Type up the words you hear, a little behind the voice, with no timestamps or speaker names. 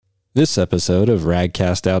This episode of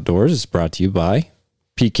Radcast Outdoors is brought to you by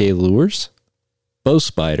PK Lures, Bow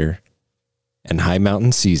Spider, and High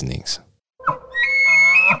Mountain Seasonings.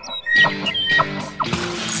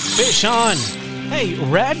 Fish on! Hey,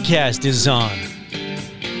 Radcast is on.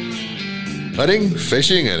 Hunting,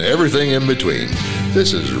 fishing, and everything in between.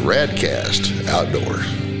 This is Radcast Outdoors.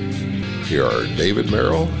 Here are David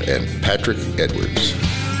Merrill and Patrick Edwards.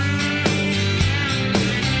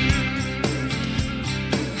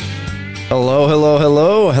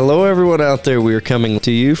 Hello, everyone out there. We are coming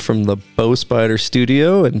to you from the Bow Spider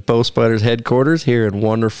studio and Bow Spider's headquarters here in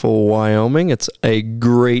wonderful Wyoming. It's a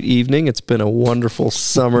great evening. It's been a wonderful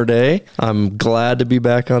summer day. I'm glad to be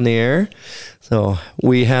back on the air. So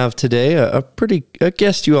we have today a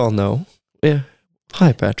guest you all know. Yeah.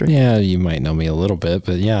 Hi, Patrick. Yeah, you might know me a little bit,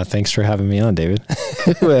 but yeah, thanks for having me on, David.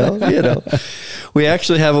 Well, we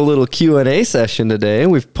actually have a little Q&A session today.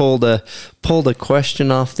 We've pulled a question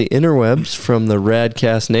off the interwebs from the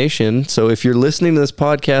Radcast Nation. So if you're listening to this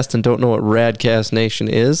podcast and don't know what Radcast Nation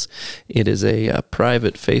is, it is a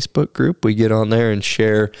private Facebook group. We get on there and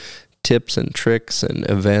share tips and tricks and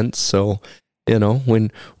events. So, when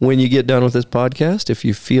you get done with this podcast, if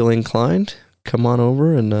you feel inclined, come on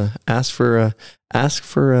over and ask for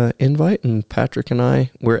an invite. And Patrick and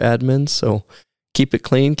I, we're admins, so keep it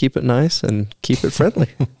clean, keep it nice, and keep it friendly.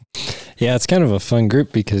 Yeah, it's kind of a fun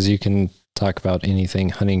group because you can talk about anything,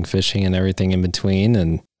 hunting, fishing, and everything in between.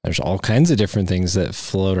 And there's all kinds of different things that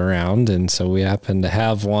float around. And so we happen to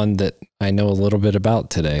have one that I know a little bit about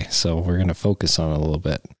today. So we're going to focus on it a little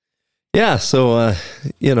bit. Yeah, so,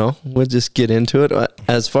 we'll just get into it.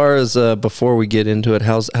 As far as before we get into it,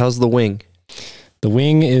 how's the wing? The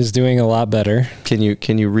wing is doing a lot better. Can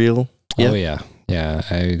you reel? Yeah. Oh, yeah. Yeah,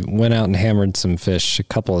 I went out and hammered some fish a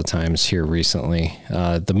couple of times here recently.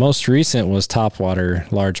 The most recent was topwater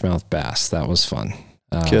largemouth bass. That was fun.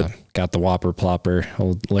 Good. Got the Whopper Plopper,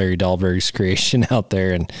 old Larry Dahlberg's creation, out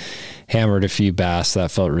there and hammered a few bass.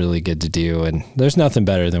 That felt really good to do. And there's nothing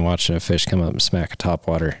better than watching a fish come up and smack a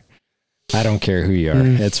topwater. I don't care who you are.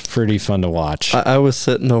 It's pretty fun to watch. I was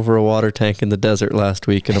sitting over a water tank in the desert last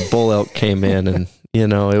week, and a bull elk came in, and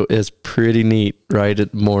it was pretty neat right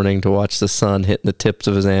at morning to watch the sun hitting the tips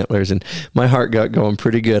of his antlers, and my heart got going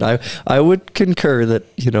pretty good. I would concur that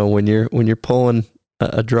when you're pulling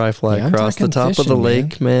a dry fly across the top of the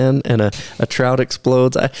lake, man, and a trout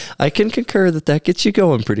explodes, I can concur that gets you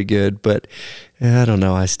going pretty good. But I don't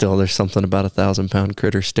know. There's something about 1,000-pound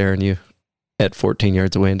critter staring you at 14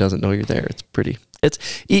 yards away and doesn't know you're there. It's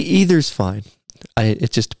either's fine.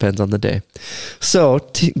 It just depends on the day. So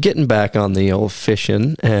getting back on the old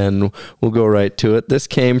fishing, and we'll go right to it. This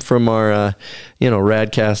came from our,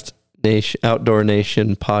 Radcast Nation, Outdoor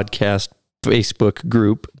Nation podcast Facebook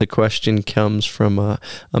group. The question comes from a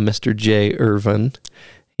Mr. J. Irvin.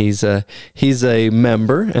 He's a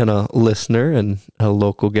member and a listener and a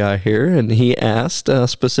local guy here, and he asked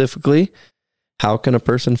specifically, how can a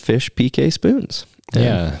person fish PK spoons? And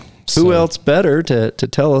yeah. Who else better to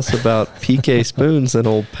tell us about PK spoons than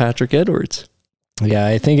old Patrick Edwards? Yeah,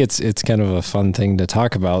 I think it's kind of a fun thing to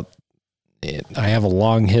talk about. I have a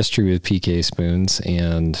long history with PK spoons,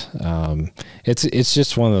 and it's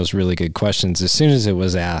just one of those really good questions. As soon as it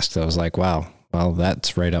was asked, I was like, wow, well,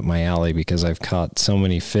 that's right up my alley because I've caught so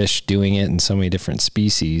many fish doing it and so many different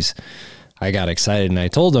species. I got excited and I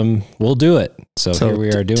told him we'll do it. So here we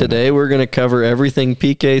are doing today. it. We're going to cover everything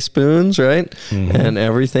PK spoons, right? Mm-hmm. And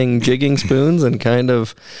everything jigging spoons, and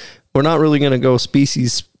we're not really going to go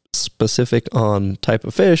species specific on type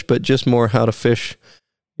of fish, but just more how to fish,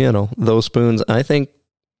 those spoons. I think,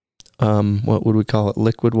 what would we call it?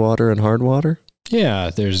 Liquid water and hard water? Yeah,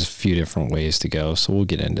 there's a few different ways to go. So we'll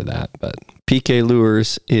get into that, but PK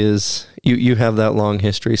Lures is, you have that long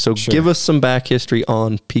history. So Sure. Give us some back history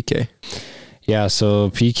on PK. Yeah,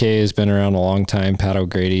 so PK has been around a long time. Pat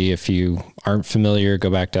O'Grady, if you aren't familiar,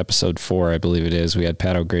 go back to episode 4, I believe it is. We had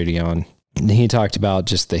Pat O'Grady on. And he talked about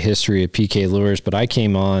just the history of PK Lures, but I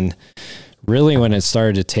came on really when it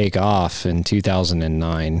started to take off in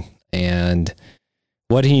 2009. And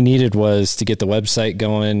what he needed was to get the website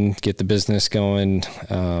going, get the business going,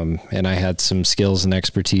 and I had some skills and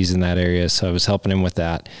expertise in that area, so I was helping him with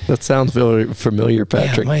that. That sounds very familiar,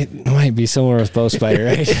 Patrick. Yeah, it might be similar with Bow Spider,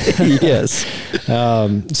 right? Yes.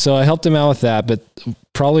 So I helped him out with that, but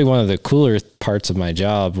probably one of the cooler parts of my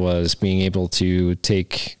job was being able to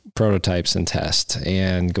take prototypes and test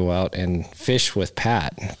and go out and fish with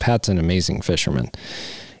Pat. Pat's an amazing fisherman,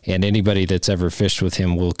 and anybody that's ever fished with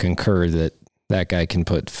him will concur that guy can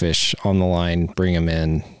put fish on the line, bring them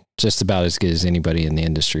in, just about as good as anybody in the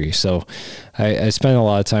industry. So I spent a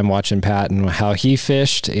lot of time watching Pat and how he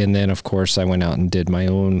fished. And then, of course, I went out and did my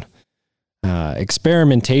own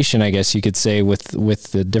experimentation, I guess you could say, with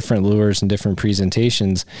the different lures and different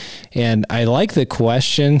presentations. And I like the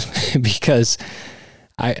question because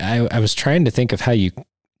I was trying to think of how you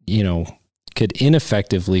could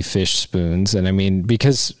ineffectively fish spoons. And I mean,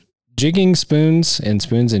 because jigging spoons and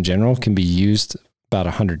spoons in general can be used about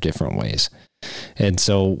 100 different ways. And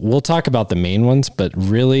so we'll talk about the main ones, but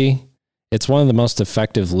really it's one of the most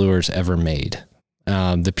effective lures ever made.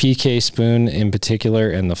 The PK spoon in particular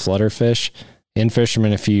and the flutterfish. In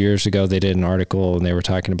Fisherman a few years ago, they did an article and they were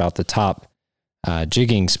talking about the top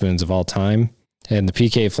jigging spoons of all time. And the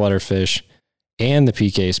PK flutterfish and the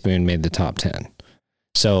PK spoon made the top 10.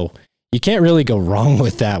 So you can't really go wrong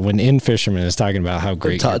with that when In Fisherman is talking about how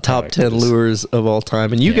great top 10 lures of all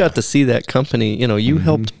time. And you got to see that company, you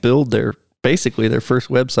helped build their first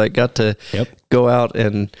website, got to go out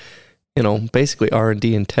and, basically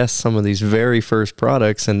R&D and test some of these very first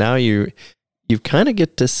products. And now you kind of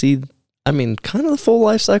get to see, kind of the full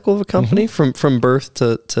life cycle of a company from birth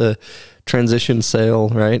to transition sale,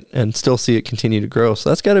 right? And still see it continue to grow. So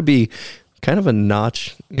that's got to be kind of a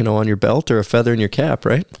notch, on your belt or a feather in your cap,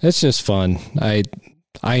 right? It's just fun.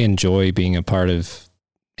 I enjoy being a part of,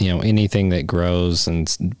 anything that grows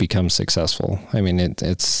and becomes successful. I mean,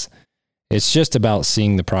 it's just about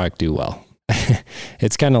seeing the product do well.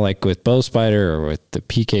 It's kind of like with Bow Spider or with the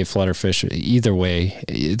PK Flutterfish. Either way,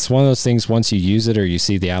 it's one of those things, once you use it or you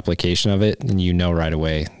see the application of it, and right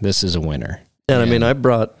away, this is a winner. And I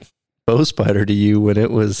brought Bow Spider to you when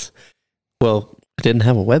it was, I didn't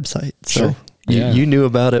have a website. So you knew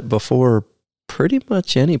about it before pretty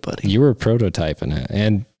much anybody. You were prototyping it.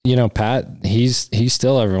 And, Pat, he's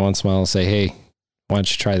still every once in a while say, hey, why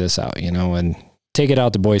don't you try this out, and take it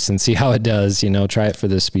out to Boyce and see how it does, try it for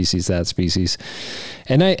this species, that species.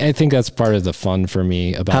 And I think that's part of the fun for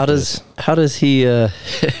me about this. How does he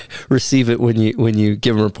receive it when you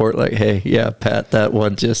give him a report like, hey, yeah, Pat, that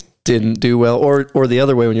one just didn't do well, or the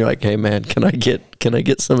other way when you're like, hey man, can I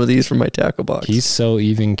get some of these from my tackle box? He's so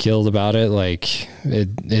even keeled about it. Like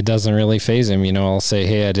it doesn't really faze him. I'll say,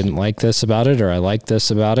 hey, I didn't like this about it, or I like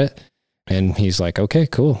this about it. And he's like, okay,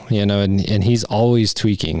 cool. And he's always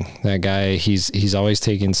tweaking. That guy, he's always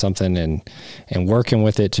taking something and working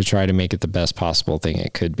with it to try to make it the best possible thing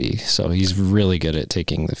it could be. So he's really good at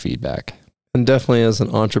taking the feedback. And definitely as an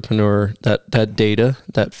entrepreneur, that data,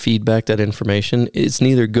 that feedback, that information, it's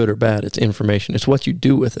neither good or bad. It's information. It's what you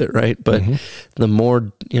do with it, right? But the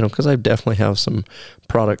more, because I definitely have some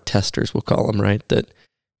product testers, we'll call them, right? That,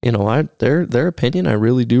 their opinion, I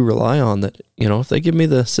really do rely on that. If they give me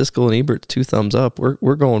the Siskel and Ebert 2 thumbs up,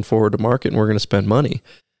 we're going forward to market and we're going to spend money.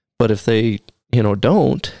 But if they,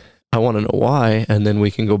 don't, I want to know why, and then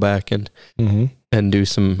we can go back and do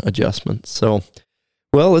some adjustments. So,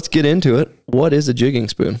 well, let's get into it. What is a jigging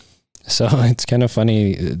spoon? So it's kind of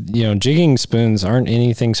funny, jigging spoons aren't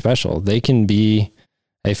anything special. They can be,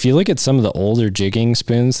 if you look at some of the older jigging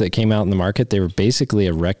spoons that came out in the market, they were basically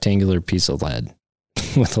a rectangular piece of lead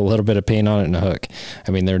with a little bit of paint on it and a hook.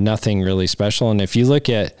 I mean, they're nothing really special. And if you look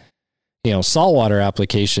at, saltwater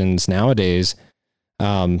applications nowadays,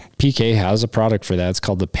 PK has a product for that. It's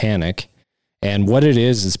called the Panic. And what it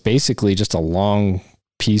is basically just a long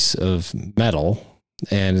piece of metal,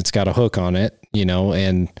 and it's got a hook on it,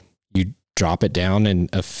 and you drop it down and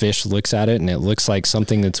a fish looks at it and it looks like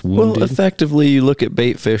something that's wounded. Well, effectively, you look at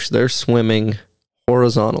bait fish, they're swimming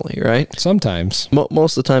horizontally, right? Sometimes.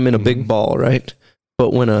 Most of the time in a big ball, right?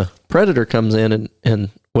 But when a predator comes in and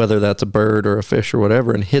whether that's a bird or a fish or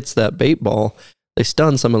whatever and hits that bait ball, they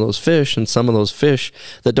stun some of those fish, and some of those fish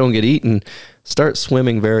that don't get eaten start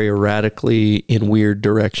swimming very erratically in weird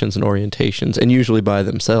directions and orientations, and usually by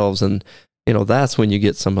themselves. And, that's when you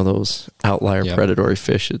get some of those outlier predatory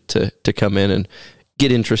fish to come in and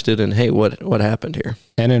get interested in, hey, what happened here?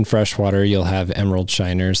 And in freshwater, you'll have emerald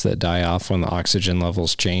shiners that die off when the oxygen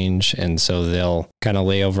levels change. And so they'll kind of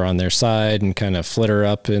lay over on their side and kind of flitter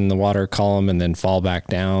up in the water column and then fall back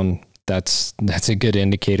down. That's a good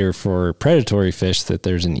indicator for predatory fish that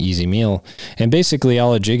there's an easy meal. And basically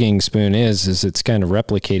all a jigging spoon is it's kind of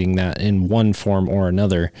replicating that in one form or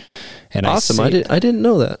another. And awesome. I didn't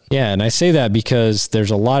know that. Yeah. And I say that because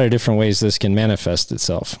there's a lot of different ways this can manifest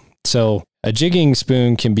itself. So a jigging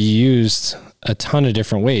spoon can be used a ton of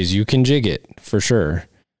different ways. You can jig it for sure,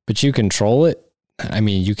 but you control it. I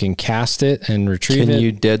mean, you can cast it and retrieve it. Can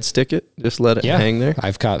you dead stick it? Just let it hang there?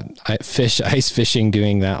 I've caught ice fishing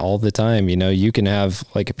doing that all the time. You can have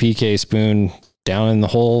like a PK spoon down in the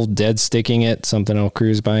hole, dead sticking it, something will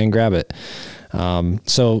cruise by and grab it. And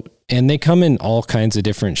they come in all kinds of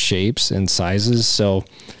different shapes and sizes. So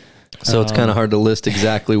it's kind of hard to list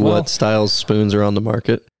exactly what styles spoons are on the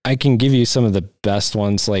market. I can give you some of the best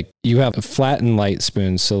ones. Like you have flat and light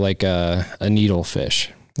spoons. So like a needle fish.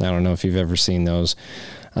 I don't know if you've ever seen those.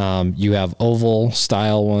 You have oval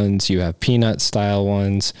style ones. You have peanut style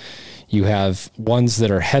ones. You have ones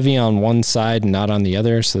that are heavy on one side and not on the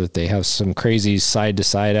other, so that they have some crazy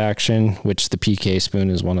side-to-side action, which the PK spoon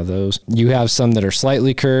is one of those. You have some that are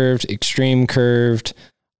slightly curved, extreme curved,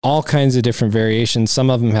 all kinds of different variations. Some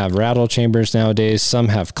of them have rattle chambers nowadays. Some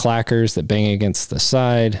have clackers that bang against the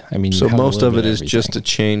side. I mean, so most of it is just to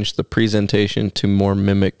change the presentation to more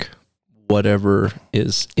mimic whatever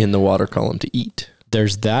is in the water column to eat.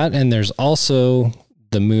 There's that, and there's also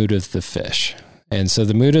the mood of the fish. And so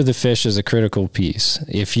the mood of the fish is a critical piece.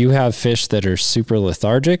 If you have fish that are super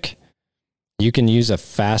lethargic, you can use a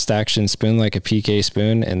fast action spoon like a PK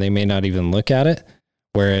spoon, and they may not even look at it.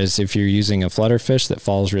 Whereas if you're using a flutter fish that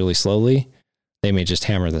falls really slowly, they may just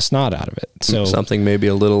hammer the snot out of it. So something maybe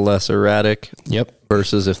a little less erratic. Yep.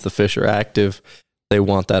 Versus if the fish are active, they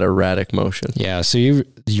want that erratic motion. Yeah. So you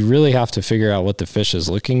really have to figure out what the fish is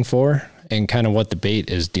looking for and kind of what the bait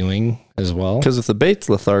is doing as well. Because if the bait's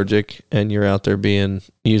lethargic and you're out there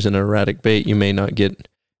using an erratic bait, you may not get,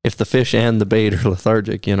 if the fish and the bait are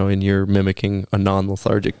lethargic, and you're mimicking a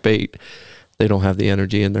non-lethargic bait, they don't have the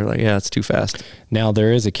energy and they're like, yeah, it's too fast. Now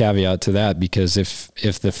there is a caveat to that, because if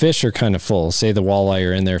the fish are kind of full, say the walleye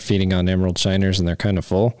are in there feeding on emerald shiners and they're kind of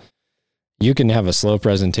full, you can have a slow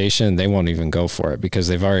presentation and they won't even go for it because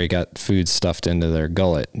they've already got food stuffed into their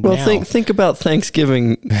gullet. Well, think about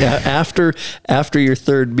Thanksgiving after your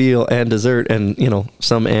third meal and dessert, and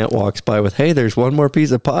some aunt walks by with, hey, there's one more piece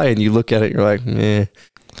of pie, and you look at it and you're like, meh.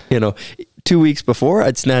 2 weeks before,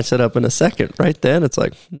 I'd snatch that up in a second. Right then, it's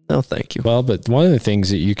like, no, thank you. Well, but one of the things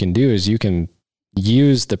that you can do is you can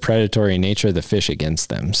use the predatory nature of the fish against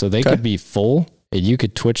them. So they could be full, and you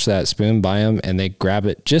could twitch that spoon by them, and they grab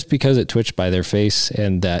it just because it twitched by their face,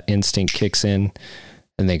 and that instinct kicks in,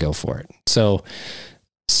 and they go for it. So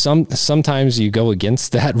sometimes you go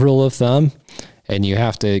against that rule of thumb, and you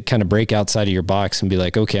have to kind of break outside of your box and be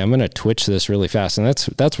like, okay, I'm going to twitch this really fast. And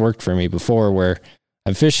that's worked for me before, where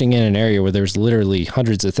I'm fishing in an area where there's literally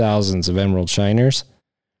hundreds of thousands of emerald shiners.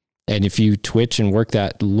 And if you twitch and work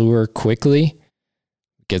that lure quickly,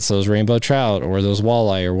 gets those rainbow trout or those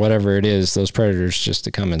walleye or whatever it is, those predators just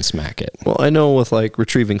to come and smack it. Well, I know with like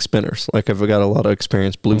retrieving spinners, like I've got a lot of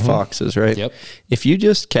experience, blue foxes, right? Yep. If you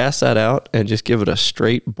just cast that out and just give it a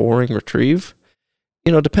straight, boring retrieve,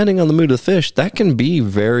 depending on the mood of the fish, that can be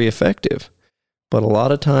very effective. But a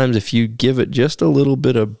lot of times if you give it just a little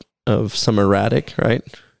bit of some erratic, right?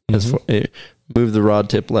 Move the rod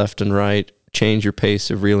tip left and right, change your pace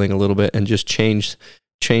of reeling a little bit, and just change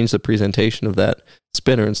the presentation of that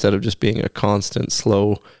spinner instead of just being a constant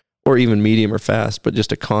slow or even medium or fast, but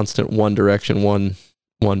just a constant one direction,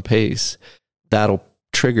 one pace. That'll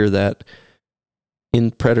trigger that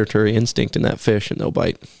predatory instinct in that fish, and they'll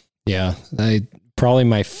bite. Yeah. Probably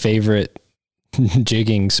my favorite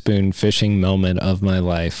jigging spoon fishing moment of my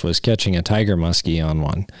life was catching a tiger muskie on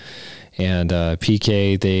one. And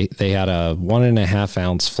PK, they had a 1.5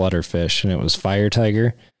 ounce flutter fish, and it was fire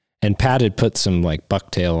tiger. And Pat had put some like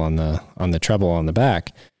bucktail on the treble on the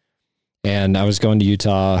back. And I was going to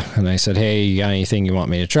Utah, and I said, hey, you got anything you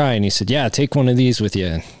want me to try? And he said, yeah, take one of these with you.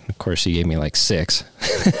 And of course, he gave me like 6.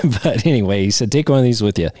 But anyway, he said, take one of these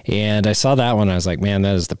with you. And I saw that one. I was like, man,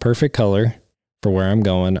 that is the perfect color for where I'm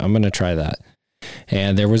going. I'm going to try that.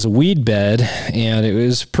 And there was a weed bed, and it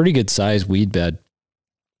was a pretty good size weed bed.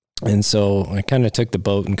 And so I kind of took the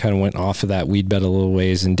boat and kind of went off of that weed bed a little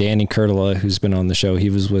ways. And Danny Kurtula, who's been on the show,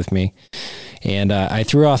 he was with me. And I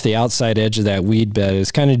threw off the outside edge of that weed bed.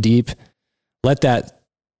 It's kind of deep. Let that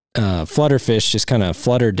flutter fish just kind of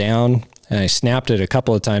flutter down. And I snapped it a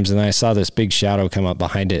couple of times, and then I saw this big shadow come up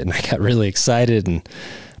behind it. And I got really excited and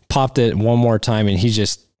popped it one more time. And he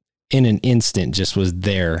just, in an instant, just was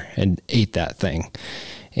there and ate that thing.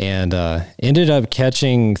 And ended up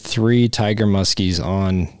catching 3 tiger muskies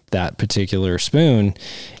on that particular spoon.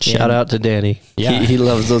 Shout out to Danny. Yeah. He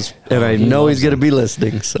loves those, and I know he's going to be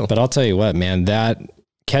listening. So, but I'll tell you what, man, that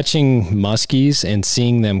catching muskies and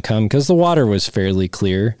seeing them come, because the water was fairly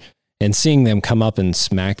clear, and seeing them come up and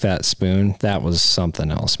smack that spoon, that was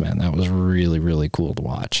something else, man. That was really, really cool to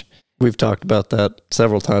watch. We've talked about that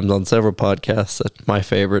several times on several podcasts, that my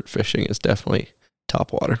favorite fishing is definitely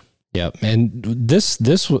topwater. Yep. And this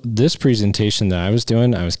presentation that I was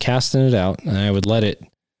doing, I was casting it out, and I would let it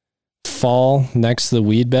fall next to the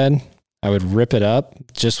weed bed. I would rip it up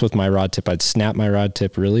just with my rod tip. I'd snap my rod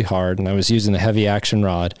tip really hard, and I was using a heavy action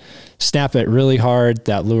rod. Snap it really hard.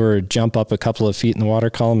 That lure would jump up a couple of feet in the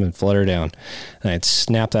water column and flutter down. And I'd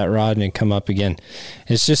snap that rod and it'd come up again.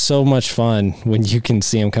 It's just so much fun when you can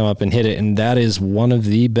see them come up and hit it. And that is one of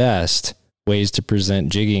the best ways to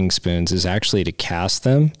present jigging spoons, is actually to cast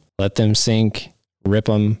them, let them sink, rip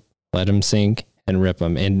them, let them sink, and rip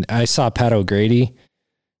them. And I saw Pat O'Grady.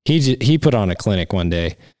 He put on a clinic one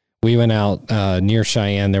day. We went out near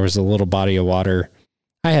Cheyenne. There was a little body of water.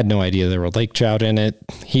 I had no idea there were lake trout in it.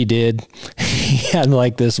 He did. He had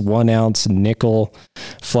like this 1 ounce nickel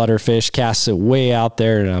flutterfish, casts it way out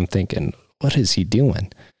there. And I'm thinking, what is he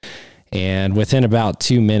doing? And within about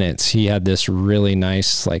 2 minutes, he had this really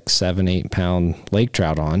nice, like 7-8 pound lake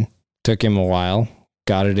trout on. Took him a while,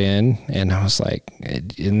 got it in. And I was like,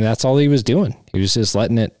 and that's all he was doing. He was just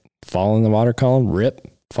letting it fall in the water column, rip,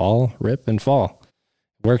 fall, rip, and fall.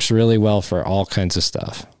 Works really well for all kinds of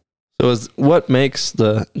stuff. So what makes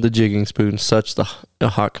the jigging spoon such a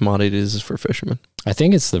hot commodity is for fishermen? I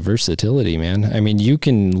think it's the versatility, man. I mean, you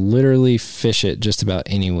can literally fish it just about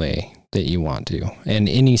any way that you want to, and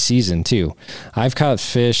any season too. I've caught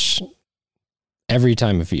fish every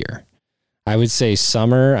time of year. I would say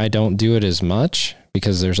summer, I don't do it as much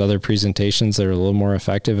because there's other presentations that are a little more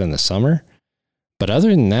effective in the summer. But other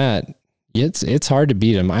than that, it's hard to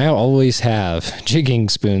beat them. I always have jigging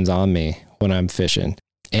spoons on me when I'm fishing.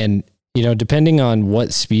 And, you know, depending on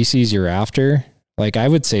what species you're after, like I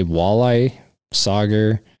would say walleye,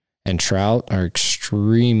 sauger, and trout are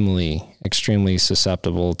extremely, extremely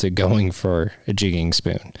susceptible to going for a jigging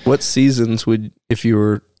spoon. What seasons would, if you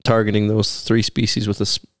were targeting those 3 species with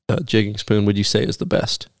a jigging spoon, would you say is the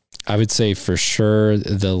best? I would say for sure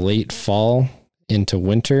the late fall into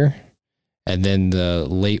winter, and then the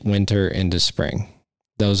late winter into spring.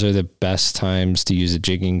 Those are the best times to use a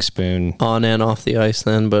jigging spoon. On and off the ice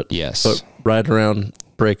then, but yes, but right around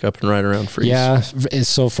break up and right around freeze. Yeah,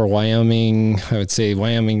 so for Wyoming, I would say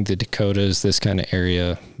Wyoming, the Dakotas, this kind of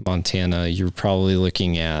area, Montana, you're probably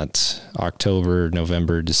looking at October,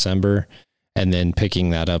 November, December, and then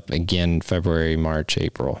picking that up again February, March,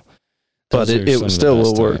 April. But it still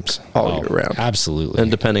will work all year round. Absolutely. And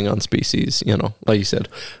depending on species, you know, like you said,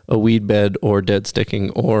 a weed bed or dead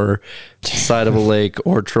sticking or side of a lake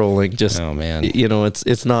or trolling, just, oh man, you know,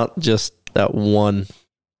 it's not just that one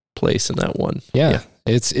place in that one. Yeah.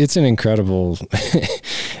 It's an incredible,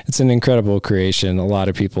 it's an incredible creation. A lot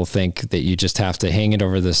of people think that you just have to hang it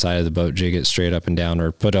over the side of the boat, jig it straight up and down,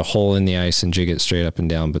 or put a hole in the ice and jig it straight up and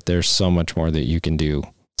down. But there's so much more that you can do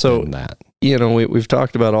than that. You know, we've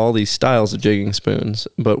talked about all these styles of jigging spoons,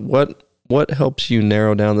 but what helps you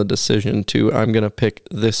narrow down the decision to, I'm going to pick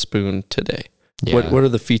this spoon today? Yeah. What are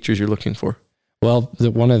the features you're looking for? Well,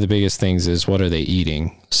 one of the biggest things is, what are they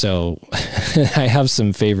eating? So I have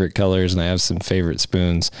some favorite colors and I have some favorite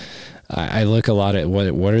spoons. I look a lot at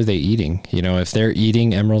what are they eating? You know, if they're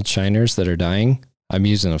eating emerald shiners that are dying, I'm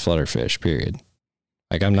using a flutterfish, period.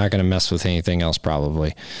 Like, I'm not going to mess with anything else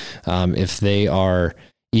probably. If they are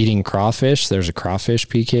eating crawfish, there's a crawfish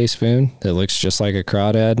PK spoon that looks just like a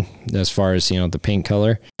crawdad as far as, you know, the paint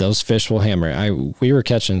color. Those fish will hammer. We were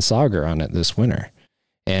catching sauger on it this winter.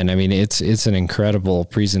 And I mean, it's an incredible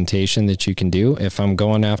presentation that you can do. If I'm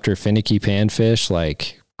going after finicky panfish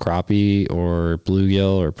like crappie or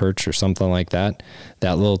bluegill or perch or something like that,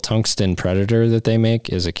 that little tungsten predator that they make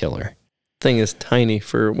is a killer. Thing is tiny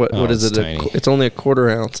for what is it? It's only a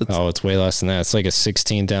 1/4 ounce. It's way less than that. It's like a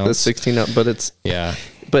 16th ounce. It's 16 ounce, but it's, yeah.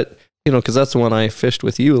 But, you know, because that's the one I fished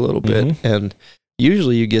with you a little bit. And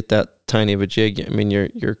usually you get that tiny of a jig. I mean,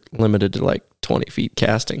 you're limited to like 20 feet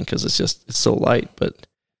casting because it's so light, but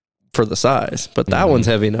for the size. But that one's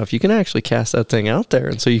heavy enough. You can actually cast that thing out there.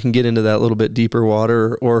 And so you can get into that little bit deeper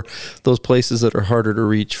water or those places that are harder to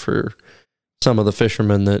reach for some of the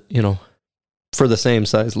fishermen that, you know, for the same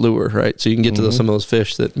size lure, right? So you can get to some of those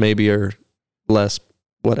fish that maybe are less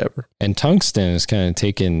whatever. And tungsten has kind of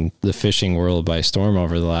taken the fishing world by storm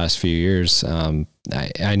over the last few years.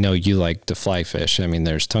 I know you like to fly fish. I mean,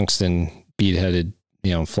 there's tungsten bead-headed,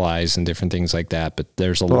 you know, flies and different things like that, but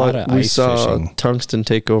there's a lot of ice fishing. We saw tungsten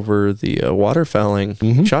take over the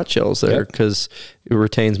waterfowling shot shells there because it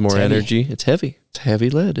retains more energy. It's heavy. It's heavy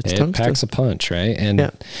lead. It tungsten. Packs a punch, right?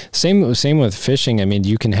 And same with fishing. I mean,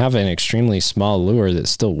 you can have an extremely small lure that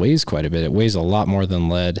still weighs quite a bit. It weighs a lot more than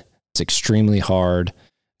lead. It's extremely hard.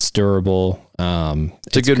 It's durable.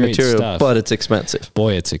 It's a good material, stuff, but it's expensive.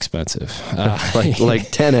 Boy, it's expensive.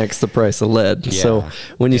 like 10x the price of lead. Yeah, so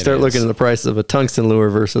when you start looking at the price of a tungsten lure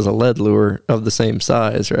versus a lead lure of the same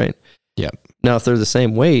size, right? Yep. Now, if they're the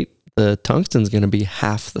same weight, the tungsten's going to be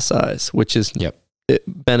half the size, which is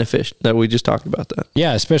benefic that we just talked about that.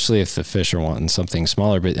 Yeah, especially if the fish are wanting something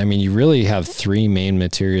smaller. But I mean, you really have three main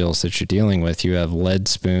materials that you're dealing with. You have lead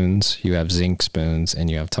spoons, you have zinc spoons, and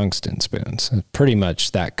you have tungsten spoons. Pretty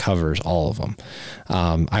much that covers all of them.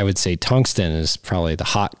 I would say tungsten is probably the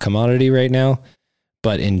hot commodity right now.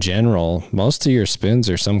 But in general, most of your spoons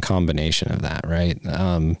are some combination of that, right?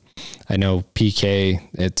 I know PK,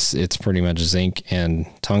 it's pretty much zinc and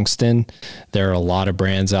tungsten. There are a lot of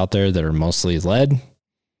brands out there that are mostly lead.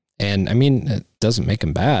 And I mean, it doesn't make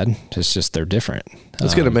them bad. It's just they're different.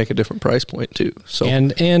 It's going to make a different price point too. So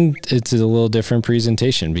and it's a little different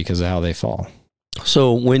presentation because of how they fall.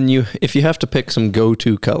 So if you have to pick some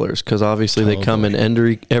go-to colors, because obviously they come in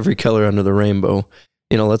every color under the rainbow.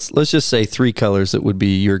 Let's just say 3 colors that would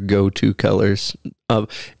be your go-to colors of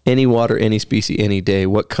any water, any species, any day.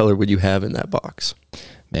 What color would you have in that box?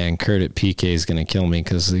 Man, Kurt at PK is going to kill me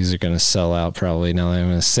because these are going to sell out probably. Now I'm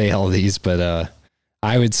going to say all these, but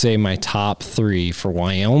I would say my top 3 for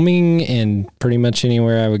Wyoming and pretty much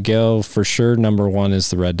anywhere I would go, for sure, number 1 is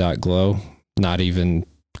the Red Dot Glow. Not even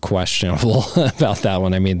questionable about that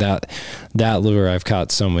one. I mean, that lure, I've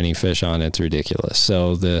caught so many fish on, it's ridiculous.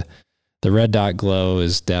 So the Red Dot Glow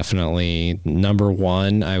is definitely number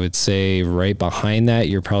 1. I would say right behind that,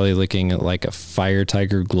 you're probably looking at like a Fire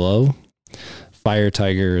Tiger Glow. Fire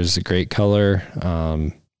Tiger is a great color.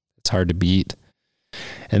 It's hard to beat.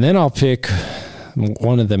 And then I'll pick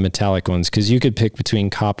one of the metallic ones because you could pick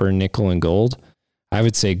between copper, nickel, and gold. I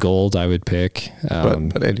would say gold I would pick.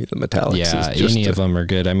 But any of the metallics. Yeah, any of them are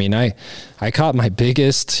good. I mean, I caught my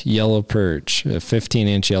biggest yellow perch, a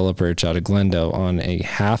 15-inch yellow perch out of Glendo on a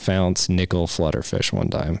 1/2 ounce nickel flutterfish one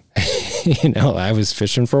time. I was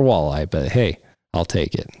fishing for walleye, but hey, I'll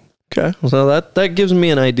take it. Okay. So that gives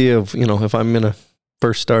me an idea of, if I'm going to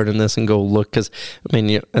first start in this and go look, because I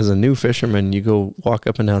mean, as a new fisherman, you go walk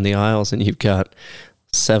up and down the aisles and you've got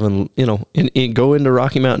 7, and go into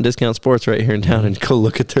Rocky Mountain Discount Sports right here in town and go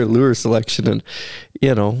look at their lure selection. And,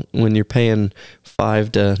 when you're paying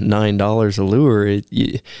 $5 to $9 a lure,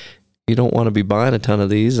 you don't want to be buying a ton of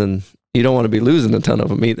these, and you don't want to be losing a ton of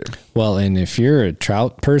them either. Well, and if you're a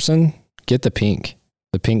trout person, get the pink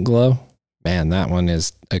glow. Man, that one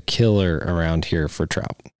is a killer around here for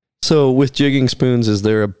trout. So with jigging spoons, is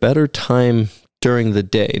there a better time during the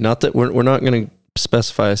day? Not that we're not going to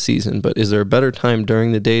specify a season, but is there a better time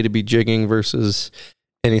during the day to be jigging versus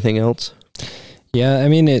anything else? Yeah, I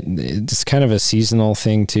mean, it's kind of a seasonal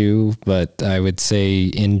thing too, but I would say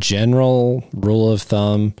in general, rule of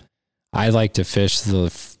thumb, I like to fish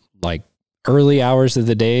the early hours of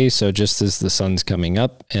the day. So just as the sun's coming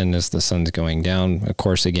up and as the sun's going down. Of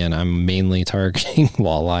course, again, I'm mainly targeting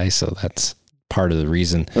walleye, so that's part of the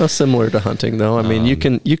reason. Well, similar to hunting though. I mean,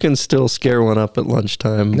 you can still scare one up at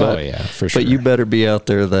lunchtime, but, yeah, for sure. But you better be out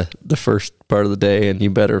there the first part of the day, and you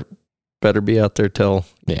better be out there till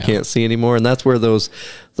you can't see anymore. And that's where those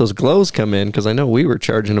glows come in, because I know we were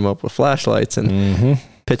charging them up with flashlights and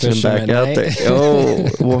pitching them back out there. Oh,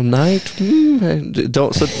 well, night.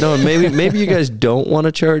 Maybe you guys don't want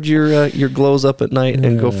to charge your glows up at night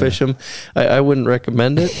and go fish them. I wouldn't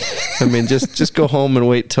recommend it. I mean, just go home and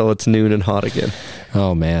wait till it's noon and hot again.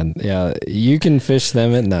 Oh man, yeah, you can fish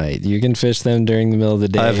them at night. You can fish them during the middle of the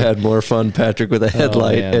day. I've had more fun, Patrick, with a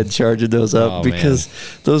headlight and charging those up because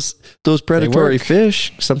those predatory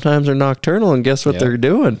fish sometimes are nocturnal, and guess what they're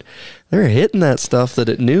doing? They're hitting that stuff that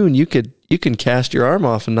at noon you can cast your arm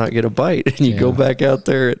off and not get a bite, and you go back out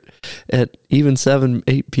there at even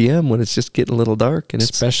 8 p.m. when it's just getting a little dark, and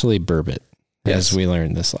especially burbot. As we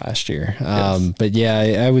learned this last year. But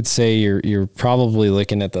yeah, I would say you're probably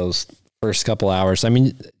looking at those first couple hours. I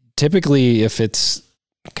mean, typically if it's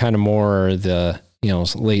kind of more the,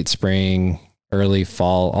 late spring, early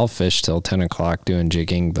fall, I'll fish till 10 o'clock doing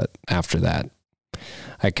jigging. But after that,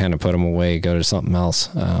 I kind of put them away, go to something else.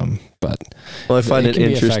 But I find it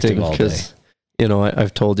interesting because,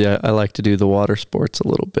 I've told you, I like to do the water sports a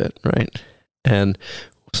little bit. Right. And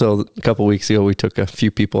so a couple of weeks ago, we took a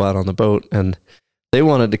few people out on the boat, and they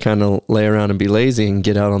wanted to kind of lay around and be lazy and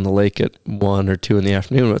get out on the lake at 1 or 2 in the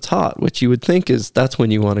afternoon when it's hot, which you would think that's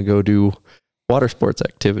when you want to go do water sports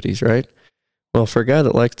activities, right? Well, for a guy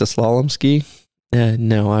that likes to slalom ski,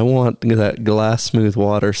 no, I want that glass smooth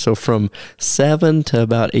water. So from 7 to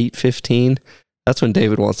about 8:15, that's when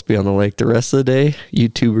David wants to be on the lake. The rest of the day,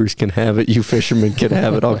 YouTubers can have it. You fishermen can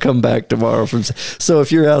have it. I'll come back tomorrow. So if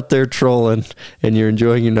you're out there trolling and you're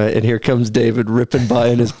enjoying your night, and here comes David ripping by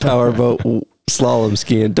in his powerboat slalom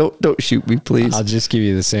skiing, don't shoot me, please. I'll just give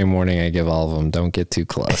you the same warning I give all of them. Don't get too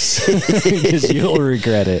close because you'll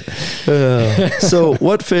regret it. So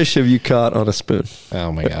what fish have you caught on a spoon?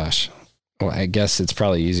 Oh my gosh. well, I guess it's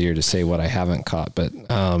probably easier to say what I haven't caught, but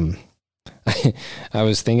I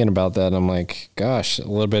was thinking about that. I'm like, gosh, a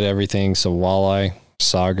little bit of everything. So walleye,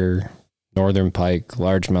 sauger, northern pike,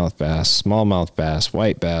 largemouth bass, smallmouth bass,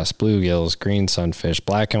 white bass, bluegills, green sunfish,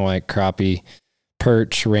 black and white crappie,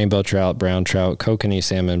 perch, rainbow trout, brown trout, kokanee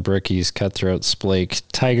salmon, brookies, cutthroat, splake,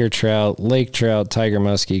 tiger trout, lake trout, tiger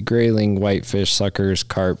muskie, grayling, whitefish, suckers,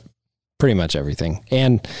 carp, pretty much everything.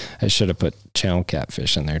 And I should have put channel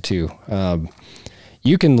catfish in there too.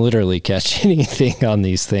 You can literally catch anything on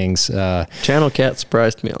these things. Channel cat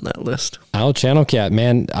surprised me on that list. Oh, channel cat,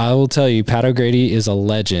 man. I will tell you, Pat O'Grady is a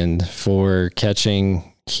legend for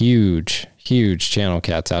catching huge channel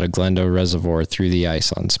cats out of Glendale Reservoir through the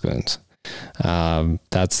ice on spoons.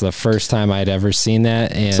 That's the first time I'd ever seen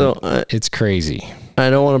that, and so, it's crazy. I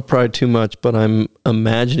don't want to pry too much, but I'm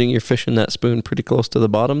imagining you're fishing that spoon pretty close to the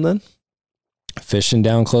bottom then? Fishing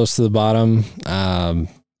down close to the bottom,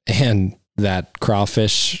 and that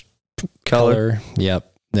crawfish color.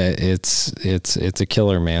 Yep. It's a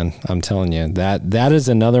killer, man. I'm telling you, that is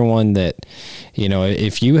another one that,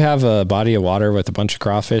 if you have a body of water with a bunch of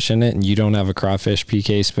crawfish in it and you don't have a crawfish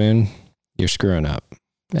PK spoon, you're screwing up.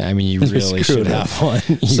 I mean, you really should have one.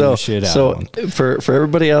 So for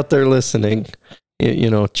everybody out there listening,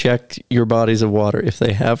 check your bodies of water. If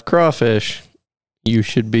they have crawfish, you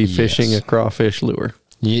should be fishing a crawfish lure.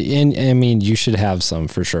 And I mean, you should have some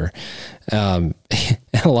for sure. A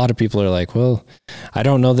lot of people are like, well, I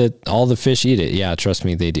don't know that all the fish eat it. Yeah, trust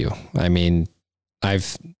me, they do. I mean,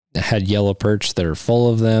 I've had yellow perch that are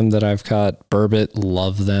full of them that I've caught. Burbot,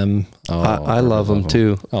 love them. Oh, I love them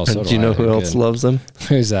too. Oh, so do you know who else loves them?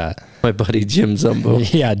 Who's that? My buddy Jim Zumbo.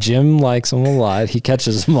 Yeah, Jim likes them a lot. He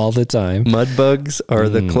catches them all the time. Mud bugs are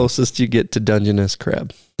the closest you get to Dungeness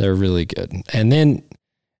crab. They're really good. And then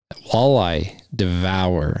walleye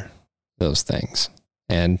devour those things,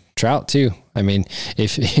 and trout too. I mean,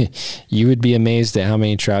 if you would be amazed at how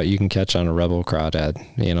many trout you can catch on a Rebel crawdad,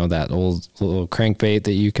 that old little crankbait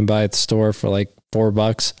that you can buy at the store for like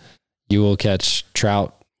 $4. You will catch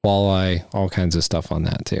trout, walleye, all kinds of stuff on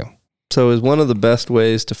that too. So is one of the best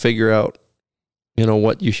ways to figure out,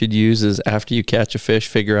 what you should use is after you catch a fish,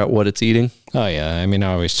 figure out what it's eating? Oh yeah. I mean,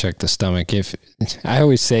 I always check the stomach. I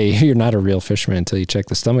always say you're not a real fisherman until you check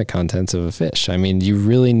the stomach contents of a fish. I mean, you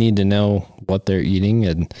really need to know what they're eating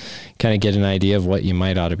and kind of get an idea of what you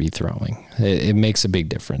might ought to be throwing. It makes a big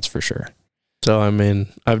difference for sure. So, I mean,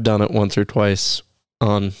 I've done it once or twice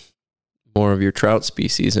on more of your trout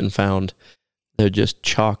species and found they're just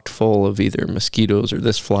chocked full of either mosquitoes or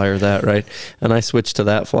this fly or that, right? And I switched to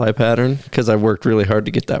that fly pattern because I worked really hard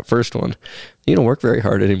to get that first one. You don't work very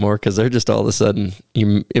hard anymore because they're just all of a sudden,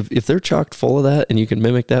 if they're chocked full of that and you can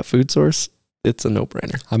mimic that food source, it's a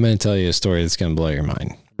no-brainer. I'm going to tell you a story that's going to blow your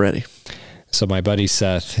mind. Ready. So my buddy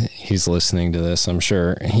Seth, he's listening to this, I'm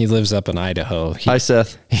sure. He lives up in Idaho. Hi,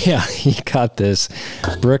 Seth. Yeah, he caught this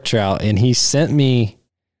brook trout, and he sent me,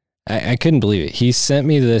 I couldn't believe it. He sent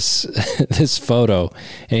me this photo,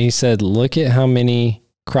 and he said, look at how many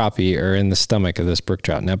crappie are in the stomach of this brook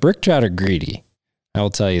trout. Now, brook trout are greedy. I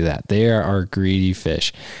will tell you that. They are greedy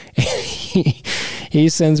fish. He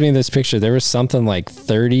sends me this picture. There was something like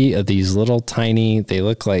 30 of these little tiny, they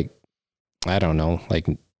look like, I don't know, like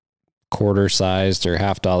quarter-sized or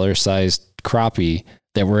 $50 sized crappie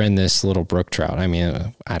that were in this little brook trout. I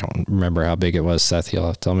mean, I don't remember how big it was, Seth. You'll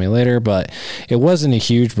have to tell me later, but it wasn't a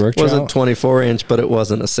huge brook trout. It wasn't 24-inch, but it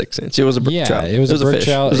wasn't a 6-inch. It was a brook trout. It was a brook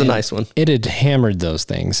trout. It was a nice one. It had hammered those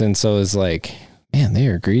things, and so it's like, man, they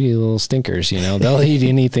are greedy little stinkers. They'll eat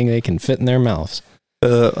anything they can fit in their mouths.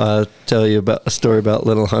 I'll tell you about a story about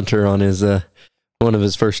Little Hunter on his one of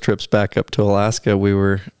his first trips back up to Alaska. We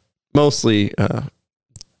were mostly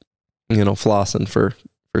flossing for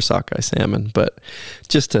sockeye salmon, but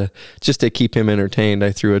just to keep him entertained,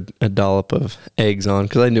 I threw a dollop of eggs on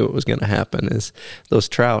because I knew it was going to happen. Is those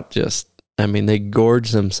trout they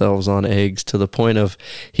gorge themselves on eggs to the point of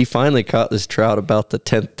he finally caught this trout about the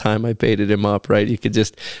 10th time I baited him up, right? You could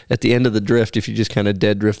just, at the end of the drift, if you just kind of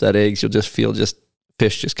dead drift that eggs, you'll just feel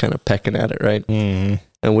fish just kind of pecking at it, right? Mm-hmm.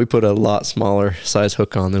 And we put a lot smaller size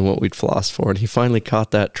hook on than what we'd floss for. And he finally caught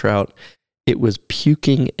that trout. It was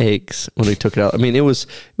puking eggs when we took it out. I mean, it was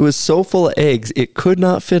so full of eggs, it could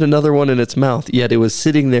not fit another one in its mouth, yet it was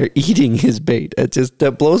sitting there eating his bait.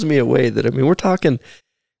 That blows me away that, we're talking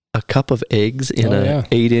a cup of eggs in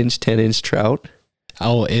 8-inch, 10-inch trout.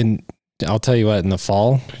 Oh, and I'll tell you what, in the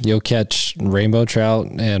fall, you'll catch rainbow trout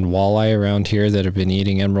and walleye around here that have been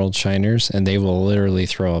eating emerald shiners, and they will literally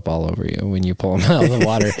throw up all over you when you pull them out of the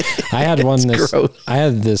water. I had I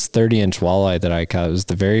had this 30-inch walleye that I caught. It was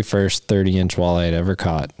the very first 30-inch walleye I'd ever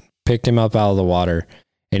caught. Picked him up out of the water,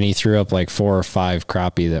 and he threw up like 4 or 5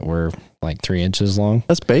 crappie that were like 3 inches long.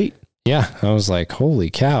 That's bait. Yeah. I was like, holy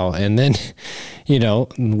cow. And then,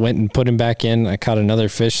 went and put him back in. I caught another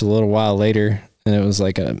fish a little while later, and it was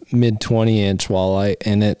like a mid 20-inch walleye,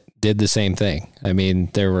 and it did the same thing. I mean,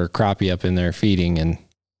 there were crappie up in there feeding, and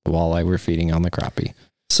the walleye were feeding on the crappie.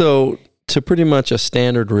 So to pretty much a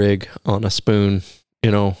standard rig on a spoon,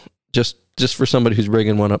 just for somebody who's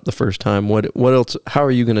rigging one up the first time, what else, how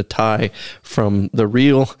are you going to tie from the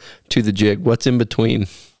reel to the jig? What's in between?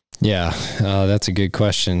 Yeah, that's a good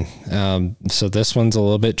question. So this one's a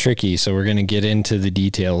little bit tricky. So we're going to get into the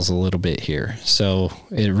details a little bit here. So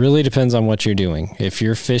it really depends on what you're doing. If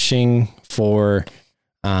you're fishing for,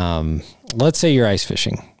 let's say you're ice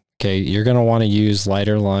fishing. Okay, you're going to want to use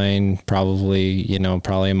lighter line, probably a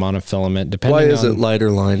monofilament. Depending Why is it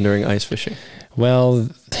lighter line during ice fishing? Well,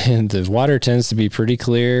 the water tends to be pretty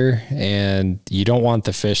clear, and you don't want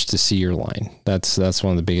the fish to see your line. That's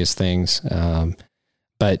one of the biggest things.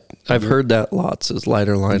 But I've heard that lots is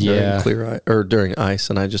lighter line during clear ice, or during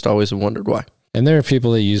ice, and I just always have wondered why. And there are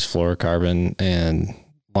people that use fluorocarbon and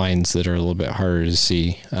lines that are a little bit harder to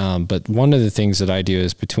see. But one of the things that I do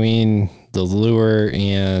is between the lure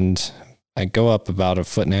and I go up about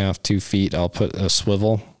 1.5 feet, 2 feet, I'll put a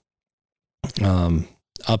swivel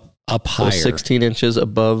up higher. 16 inches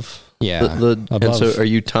above. Yeah. Above. And so are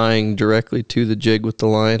you tying directly to the jig with the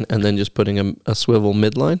line and then just putting a swivel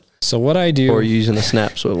midline? So what I do... Or are you using a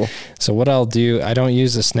snap swivel? So what I'll do, I don't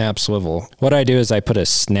use a snap swivel. What I do is I put a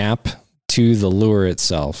snap to the lure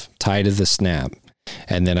itself, tie to the snap,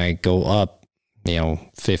 and then I go up,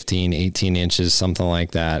 15, 18 inches, something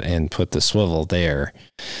like that, and put the swivel there.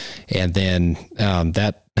 And then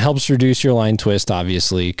that helps reduce your line twist,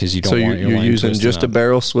 obviously, because you don't want your line twisting. So you're using just a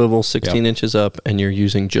barrel swivel 16 inches up, and you're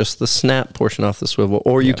using just the snap portion off the swivel,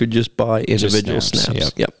 or you could just buy individual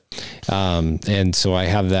snaps. Yep. And so I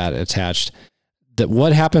have that attached.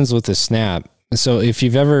 What happens with the snap, so if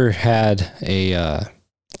you've ever had a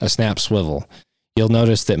snap swivel, you'll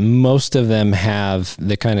notice that most of them have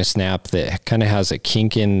the kind of snap that kind of has a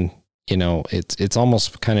kink in, it's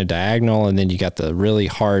almost kind of diagonal, and then you got the really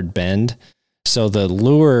hard bend. So the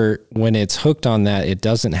lure, when it's hooked on that, it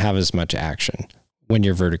doesn't have as much action when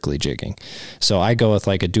you're vertically jigging. So I go with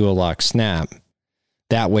like a dual lock snap.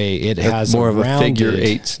 That way it has more of a figure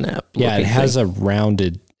 8 snap. Yeah, it has a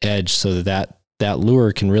rounded edge so that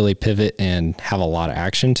lure can really pivot and have a lot of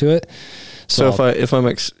action to it. So if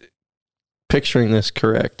I'm picturing this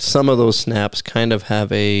correct, some of those snaps kind of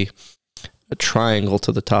have a triangle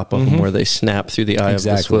to the top of them where they snap through the eye of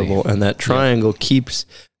the swivel, and that triangle keeps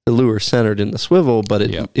the lure centered in the swivel, but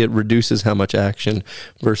it reduces how much action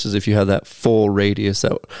versus if you have that full radius,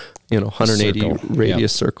 that 180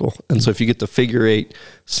 radius circle. And so if you get the figure 8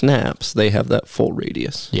 snaps, they have that full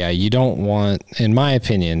radius. Yeah, you don't want, in my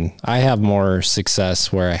opinion, I have more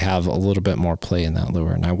success where I have a little bit more play in that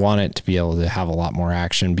lure, and I want it to be able to have a lot more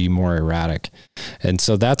action, be more erratic. And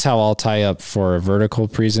so that's how I'll tie up for a vertical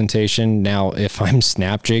presentation. Now, if I'm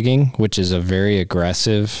snap jigging, which is a very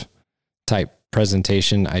aggressive type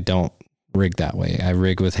presentation, I don't rig that way. I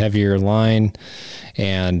rig with heavier line,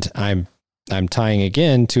 and I'm tying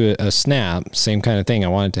again to a snap, same kind of thing. I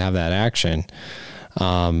want it to have that action.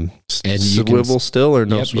 And swivel still or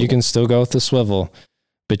no? Yep, swivel? You can still go with the swivel,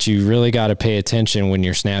 but you really got to pay attention when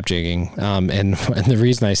you're snap jigging. And the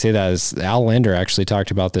reason I say that is Al Linder actually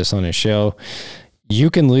talked about this on his show. You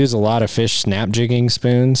can lose a lot of fish snap jigging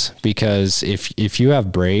spoons because if you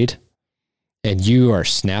have braid and you are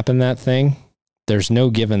snapping that thing, there's no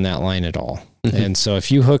giving that line at all. And so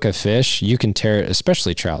if you hook a fish, you can tear it,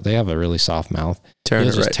 especially trout. They have a really soft mouth. Tear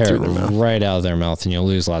it right out of their mouth, and you'll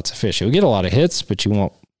lose lots of fish. You'll get a lot of hits, but you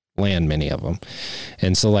won't land many of them.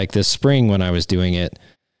 And so like this spring when I was doing it,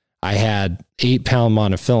 I had 8-pound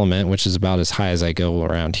monofilament, which is about as high as I go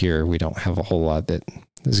around here. We don't have a whole lot that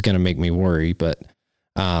is going to make me worry, but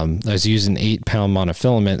I was using 8-pound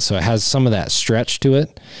monofilament, so it has some of that stretch to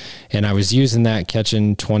it. And I was using that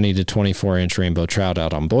catching 20 to 24 inch rainbow trout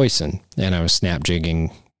out on Boysen. And I was snap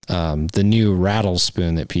jigging the new rattle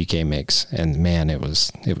spoon that PK makes. And man, it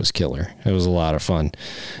was killer. It was a lot of fun.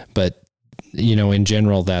 But, in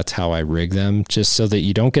general, that's how I rig them, just so that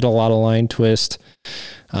you don't get a lot of line twist.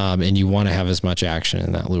 And you want to have as much action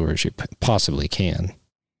in that lure as you possibly can.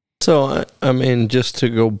 So, I mean, just to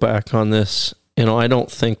go back on this, I don't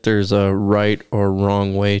think there's a right or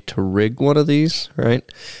wrong way to rig one of these, right?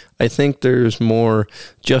 I think there's more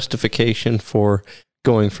justification for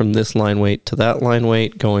going from this line weight to that line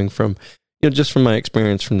weight, going from, just from my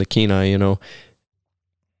experience from the Kenai,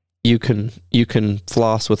 you can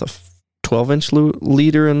floss with a 12-inch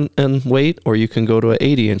leader in weight, or you can go to an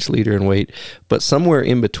 80-inch leader in weight. But somewhere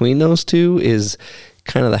in between those two is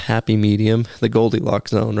kind of the happy medium, the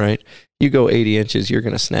Goldilocks zone, right? You go 80 inches, you're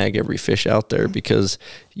going to snag every fish out there because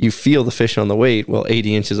you feel the fish on the weight. Well,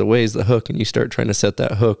 80 inches away is the hook, and you start trying to set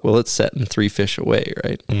that hook. Well, it's setting 3 fish away,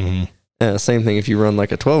 right? Mm-hmm. Same thing if you run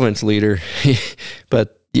like a 12-inch leader,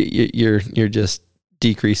 but you're just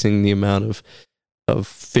decreasing the amount of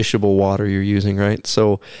fishable water you're using, right?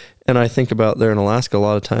 So, and I think about there in Alaska, a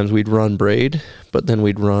lot of times we'd run braid, but then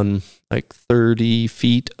we'd run like 30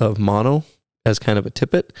 feet of mono as kind of a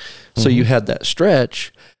tippet. So you had that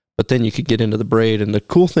stretch, but then you could get into the braid. And the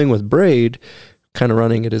cool thing with braid, kind of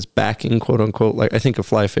running it as backing, quote unquote, like I think of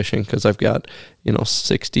fly fishing, because I've got,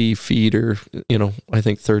 60 feet or, I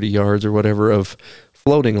think 30 yards or whatever of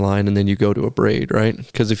floating line, and then you go to a braid, right?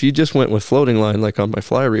 Because if you just went with floating line, like on my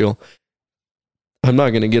fly reel, I'm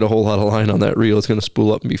not going to get a whole lot of line on that reel. It's going to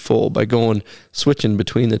spool up and be full by switching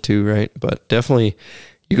between the two, right? But definitely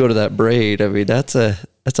you go to that braid. I mean, that's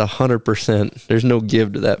 100%. There's no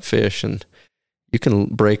give to that fish, and you can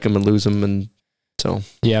break them and lose them. And so,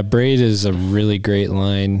 yeah, braid is a really great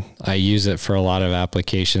line. I use it for a lot of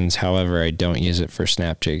applications. However, I don't use it for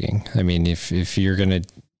snap jigging. I mean, if you're going to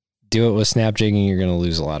do it with snap jigging, you're going to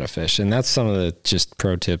lose a lot of fish. And that's some of the just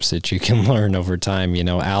pro tips that you can learn over time.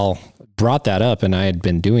 Al brought that up, and I had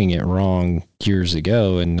been doing it wrong years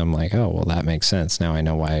ago. And I'm like, oh, well, that makes sense. Now I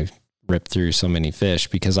know why I ripped through so many fish,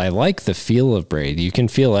 because I like the feel of braid. You can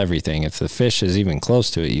feel everything. If the fish is even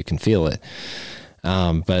close to it, you can feel it.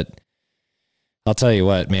 But I'll tell you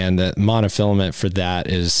what, man, the monofilament for that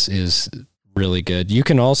is really good. You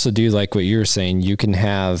can also do like what you were saying. You can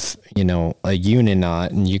have, a uni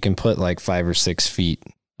knot, and you can put like 5 or 6 feet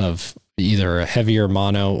of either a heavier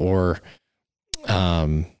mono, or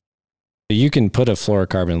you can put a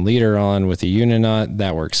fluorocarbon leader on with a uni knot.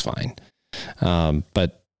 That works fine.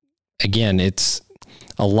 But again, it's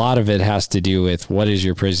a lot of it has to do with what is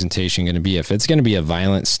your presentation going to be. If it's going to be a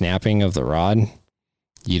violent snapping of the rod,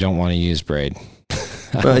 you don't want to use braid.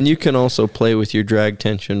 And you can also play with your drag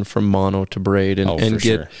tension from mono to braid and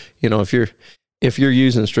get, sure. If you're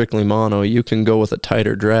using strictly mono, you can go with a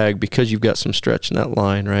tighter drag because you've got some stretch in that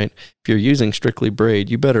line, right? If you're using strictly braid,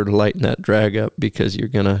 you better lighten that drag up, because you're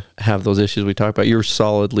going to have those issues we talked about. You're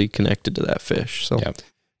solidly connected to that fish. So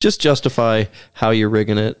just justify how you're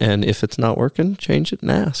rigging it. And if it's not working, change it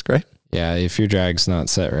and ask, right? Yeah, if your drag's not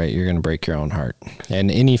set right, you're going to break your own heart.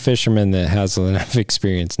 And any fisherman that has enough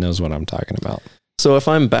experience knows what I'm talking about. So if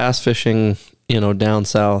I'm bass fishing, down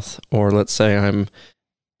south, or let's say I'm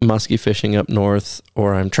muskie fishing up north,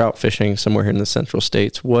 or I'm trout fishing somewhere here in the central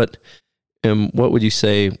states, what would you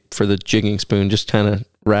say for the jigging spoon? Just kind of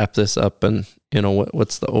wrap this up, and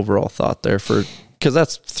what's the overall thought there because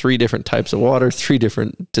that's 3 different types of water, 3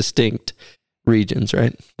 different distinct regions,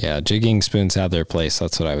 right? Yeah, jigging spoons have their place.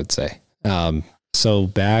 That's what I would say. So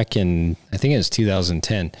back in, I think it was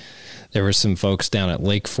 2010, there were some folks down at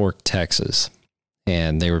Lake Fork, Texas,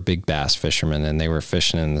 and they were big bass fishermen, and they were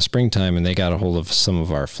fishing in the springtime, and they got a hold of some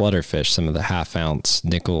of our flutterfish, some of the 1/2 ounce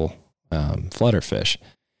nickel flutterfish,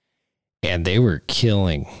 and they were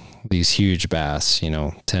killing these huge bass,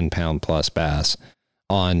 10-pound plus bass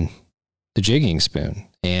on the jigging spoon.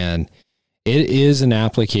 And it is an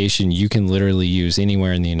application you can literally use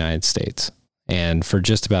anywhere in the United States. And for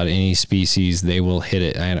just about any species, they will hit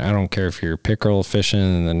it. I don't care if you're pickerel fishing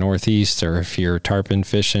in the Northeast or if you're tarpon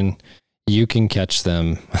fishing, you can catch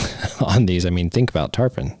them on these. I mean, think about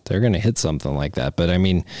tarpon. They're going to hit something like that. But I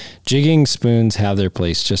mean, jigging spoons have their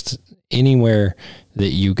place just anywhere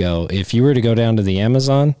that you go. If you were to go down to the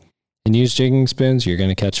Amazon and use jigging spoons, you're going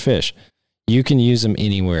to catch fish. You can use them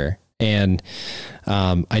anywhere. And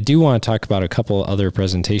I do want to talk about a couple other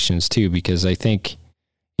presentations too, because I think,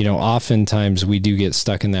 oftentimes we do get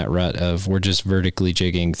stuck in that rut of we're just vertically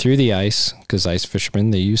jigging through the ice, because ice fishermen,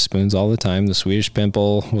 they use spoons all the time. The Swedish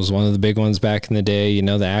pimple was one of the big ones back in the day,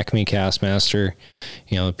 the Acme Castmaster,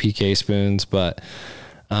 the PK spoons, but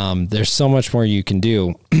there's so much more you can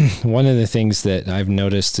do. One of the things that I've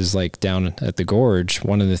noticed is like down at the gorge,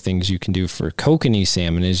 one of the things you can do for kokanee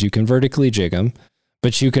salmon is you can vertically jig them,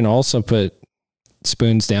 but you can also put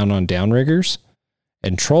spoons down on downriggers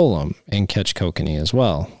and troll them and catch kokanee as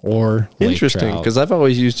well, or interesting, because I've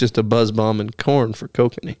always used just a buzz bomb and corn for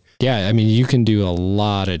kokanee. Yeah, I mean, you can do a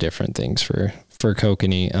lot of different things for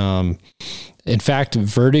kokanee. In fact,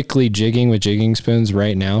 vertically jigging with jigging spoons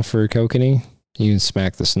right now for kokanee, you can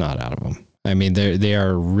smack the snot out of them. I mean, they are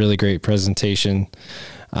a really great presentation,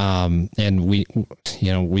 and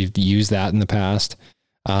we've used that in the past.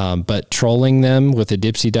 But trolling them with a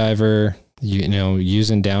dipsy diver,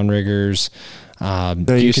 using downriggers. Are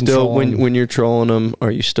you still, when you're trolling them,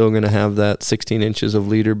 are you still going to have that 16 inches of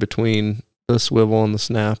leader between the swivel and the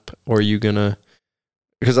snap? Or are you going to,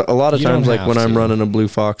 because a lot of times, like when I'm running a Blue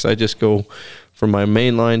Fox, I just go from my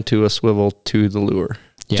main line to a swivel to the lure.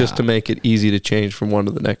 Yeah. Just to make it easy to change from one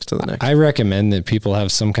to the next. I recommend that people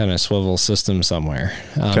have some kind of swivel system somewhere.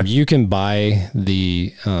 Okay. You can buy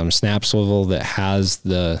the snap swivel that has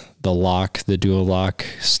the lock, the dual lock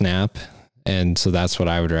snap. And so that's what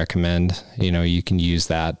I would recommend. You can use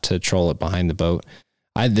that to troll it behind the boat.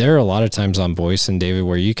 There are a lot of times on Boysen, David,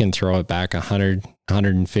 where you can throw it back 100,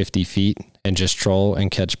 150 feet and just troll and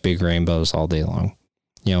catch big rainbows all day long.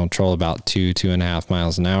 Troll about 2.5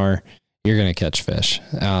 miles an hour. You're going to catch fish.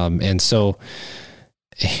 And so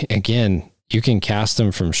again, you can cast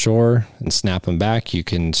them from shore and snap them back. You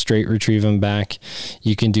can straight retrieve them back.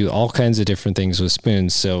 You can do all kinds of different things with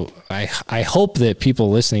spoons. So I hope that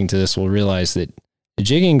people listening to this will realize that a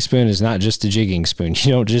jigging spoon is not just a jigging spoon.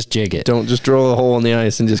 You don't just jig it. Don't just drill a hole in the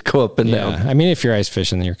ice and just go up and down. I mean, if you're ice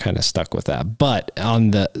fishing, you're kind of stuck with that. But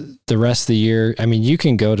on the rest of the year, I mean, you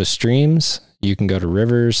can go to streams, you can go to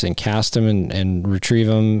rivers and cast them and retrieve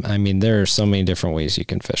them. I mean, there are so many different ways you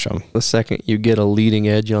can fish them. The second you get a leading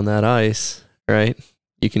edge on that ice, right,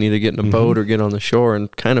 you can either get in a boat or get on the shore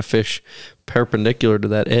and kind of fish perpendicular to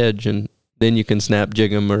that edge, and then you can snap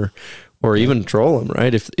jig them or even troll them,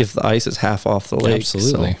 right, if the ice is half off the lake.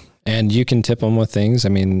 Absolutely. So. And you can tip them with things. I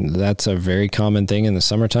mean, that's a very common thing in the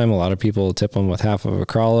summertime. A lot of people tip them with half of a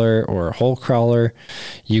crawler or a whole crawler.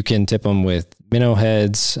 You can tip them with minnow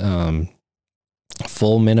heads,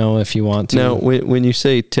 full minnow if you want to. Now, when you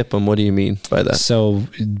say tip them, what do you mean by that? So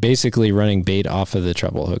basically running bait off of the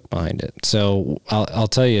treble hook behind it. So I'll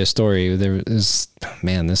tell you a story. This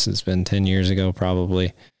has been 10 years ago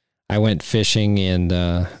probably. I went fishing and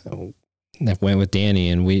I went with Danny,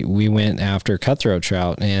 and we went after cutthroat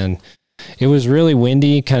trout, and it was really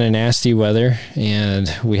windy, kind of nasty weather,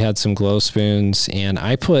 and we had some glow spoons, and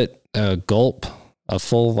I put a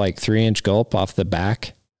full 3-inch gulp off the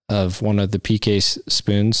back of one of the PK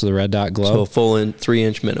spoons, the red dot glow. So a full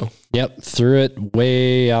 3-inch minnow. Yep. Threw it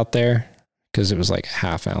way out there because it was like a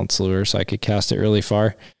half-ounce lure, so I could cast it really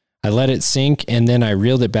far. I let it sink, and then I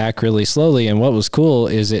reeled it back really slowly. And what was cool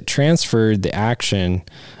is it transferred the action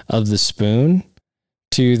of the spoon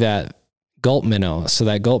to that gulp minnow. So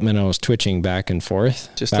that gulp minnow was twitching back and forth.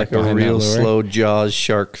 Just like a real slow Jaws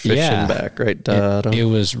shark fishing back, right?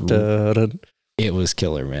 It was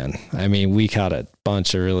killer, man. I mean, we caught a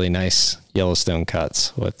bunch of really nice Yellowstone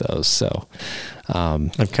cuts with those. So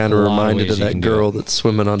I'm kind of reminded of that girl that's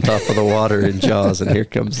swimming on top of the water in Jaws, and here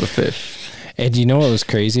comes the fish. And you know what was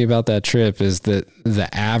crazy about that trip is that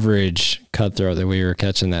the average cutthroat that we were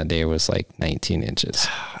catching that day was like 19 inches.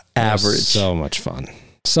 Average. So much fun.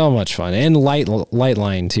 So much fun. And light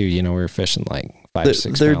line too. We were fishing like 5 or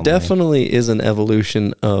 6 There definitely is an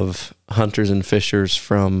evolution of hunters and fishers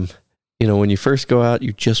from, when you first go out,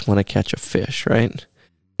 you just want to catch a fish, right?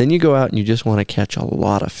 Then you go out and you just want to catch a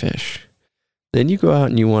lot of fish. Then you go out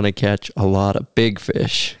and you want to catch a lot of big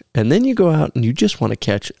fish. And then you go out and you just want to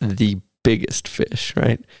catch the biggest fish,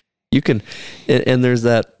 right? You can, and there's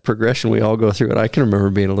that progression we all go through. And I can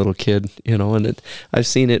remember being a little kid, and I've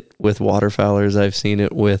seen it with waterfowlers. I've seen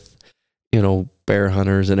it with, bear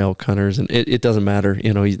hunters and elk hunters, and it doesn't matter.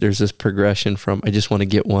 There's this progression from I just want to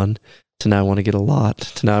get one to now I want to get a lot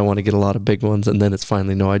to now I want to get a lot of big ones, and then it's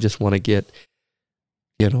finally no, I just want to get,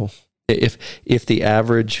 if the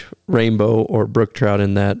average rainbow or brook trout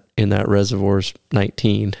in that reservoir's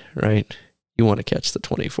 19, right? You want to catch the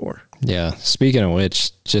 24. Yeah. Speaking of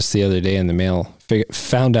which, just the other day in the mail,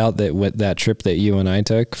 found out that with that trip that you and I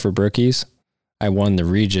took for brookies, I won the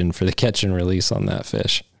region for the catch and release on that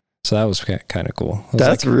fish. So that was kind of cool.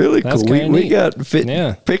 That's really cool. We got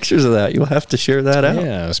pictures of that. You'll have to share that out.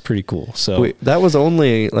 Yeah, it was pretty cool. So that was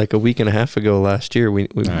only like a week and a half ago last year. We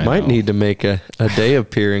might need to make a day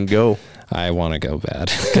up here and go. I want to go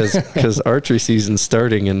bad because archery season's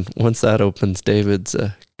starting, and once that opens, David's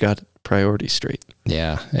got priority straight.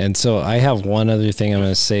 Yeah. And so I have one other thing I'm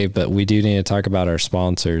going to say, but we do need to talk about our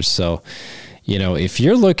sponsors. So, if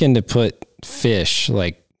you're looking to put fish,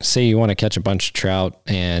 like say you want to catch a bunch of trout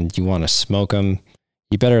and you want to smoke them,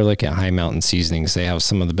 you better look at High Mountain Seasonings. They have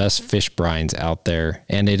some of the best fish brines out there,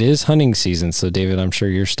 and it is hunting season. So David, I'm sure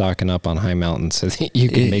you're stocking up on High Mountain so that you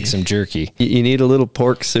can make some jerky. You need a little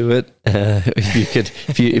pork suet.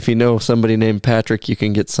 If you know somebody named Patrick, you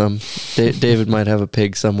can get some. David might have a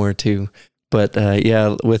pig somewhere too. But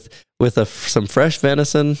with some fresh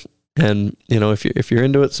venison, and if you're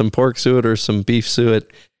into it, some pork suet or some beef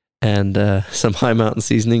suet, and some High Mountain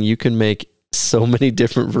seasoning, you can make so many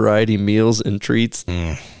different variety meals and treats,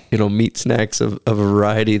 meat snacks of a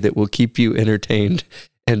variety that will keep you entertained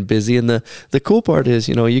and busy. And the cool part is,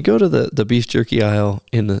 you go to the beef jerky aisle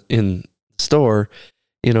in the store,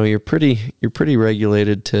 you're pretty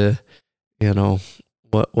regulated to,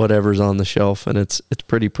 whatever's on the shelf, and it's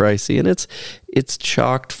pretty pricey, and it's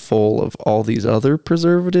chocked full of all these other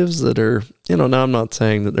preservatives that are, now I'm not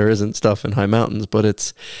saying that there isn't stuff in High Mountains,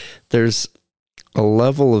 but there's a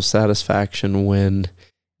level of satisfaction when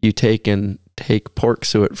you take pork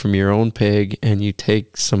suet from your own pig, and you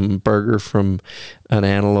take some burger from an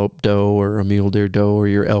antelope doe or a mule deer doe or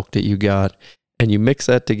your elk that you got, and you mix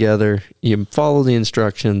that together, you follow the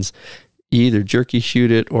instructions, you either jerky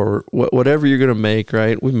shoot it or whatever you're going to make,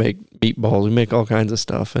 right? We make meatballs, we make all kinds of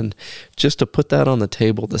stuff. And just to put that on the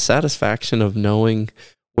table, the satisfaction of knowing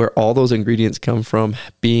where all those ingredients come from,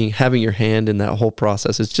 having your hand in that whole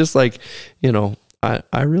process, it's just like,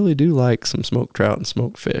 I really do like some smoked trout and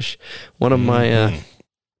smoked fish. One of my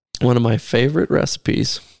favorite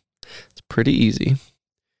recipes, it's pretty easy.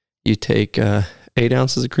 You take 8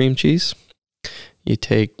 ounces of cream cheese, you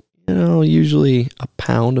take usually a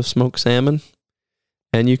pound of smoked salmon,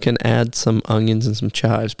 and you can add some onions and some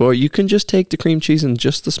chives. Boy, you can just take the cream cheese and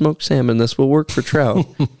just the smoked salmon. This will work for trout.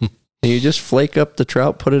 And you just flake up the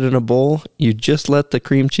trout, put it in a bowl. You just let the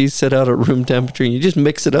cream cheese sit out at room temperature, and you just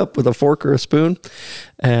mix it up with a fork or a spoon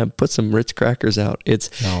and put some Ritz crackers out. It's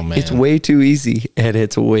way too easy, and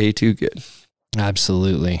it's way too good.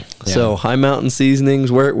 Absolutely. Yeah. So High Mountain Seasonings,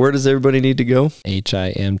 where does everybody need to go?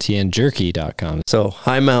 HIMTNjerky.com. So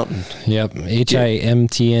High Mountain. Yep.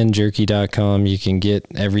 HIMTNjerky.com. You can get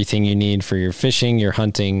everything you need for your fishing, your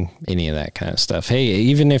hunting, any of that kind of stuff. Hey,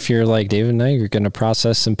 even if you're like David and I, you're going to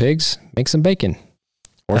process some pigs, make some bacon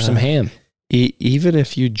or some ham. Even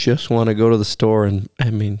if you just want to go to the store, and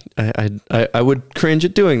I would cringe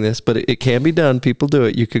at doing this, but it can be done. People do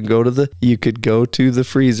it. You could go to the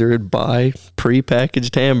freezer and buy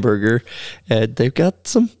pre-packaged hamburger, and they've got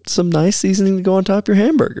some nice seasoning to go on top of your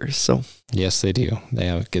hamburgers. So yes, they do. They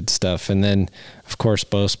have good stuff. And then, of course,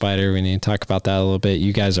 Bow Spider. We need to talk about that a little bit.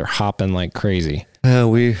 You guys are hopping like crazy.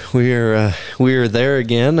 We are there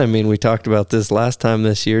again. We talked about this last time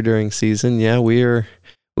this year during season. Yeah, we are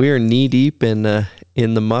knee deep in the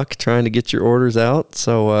muck trying to get your orders out.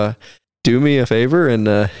 So do me a favor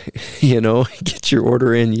and get your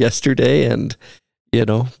order in yesterday, and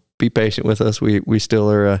be patient with us. We still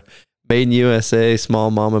are a made in USA small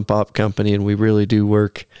mom and pop company, and we really do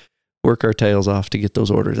work our tails off to get those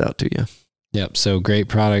orders out to you. Yep. So great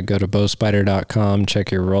product. Go to bowspider.com.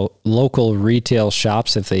 Check your local retail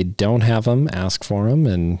shops. If they don't have them, ask for them,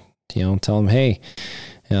 and tell them, hey,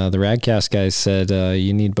 the Radcast guys said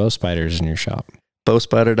you need bow spiders in your shop.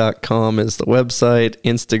 Bowspider.com is the website.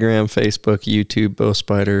 Instagram, Facebook, YouTube, Bow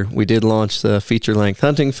Spider. We did launch the feature-length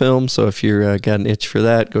hunting film, so if you've got an itch for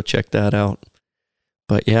that, go check that out.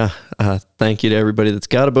 But yeah, thank you to everybody that's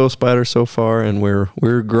got a Bow Spider so far, and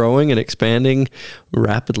we're growing and expanding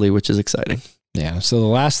rapidly, which is exciting. Yeah. So the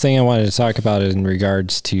last thing I wanted to talk about is in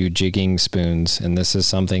regards to jigging spoons, and this is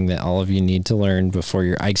something that all of you need to learn before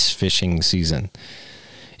your ice fishing season.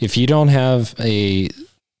 If you don't have a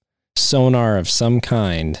sonar of some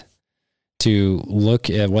kind to look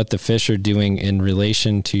at what the fish are doing in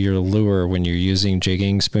relation to your lure when you're using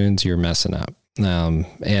jigging spoons, you're messing up.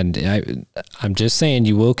 And I'm just saying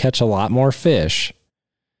you will catch a lot more fish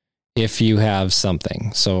if you have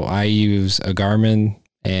something. So I use a Garmin,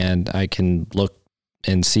 and I can look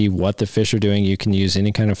and see what the fish are doing. You can use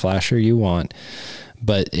any kind of flasher you want.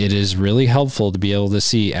 But it is really helpful to be able to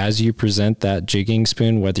see as you present that jigging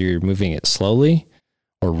spoon, whether you're moving it slowly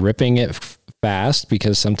or ripping it fast,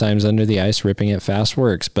 because sometimes under the ice, ripping it fast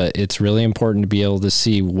works. But it's really important to be able to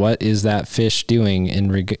see what is that fish doing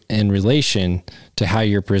in relation to how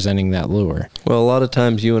you're presenting that lure. Well, a lot of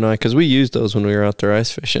times you and I, because we use those when we were out there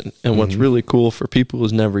ice fishing, and what's really cool for people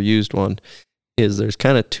who's never used one is there's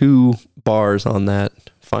kind of 2 bars on that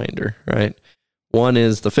finder, right? One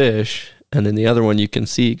is the fish, and then the other one you can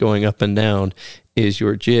see going up and down is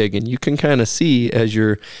your jig. And you can kind of see as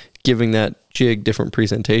you're giving that jig different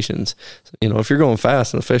presentations. If you're going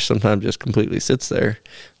fast and the fish sometimes just completely sits there,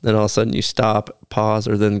 then all of a sudden you stop, pause,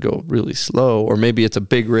 or then go really slow. Or maybe it's a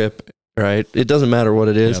big rip, right? It doesn't matter what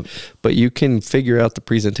it is, but you can figure out the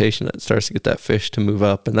presentation that starts to get that fish to move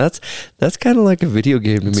up. And that's kind of like a video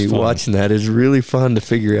game to me. Fun. Watching that is really fun to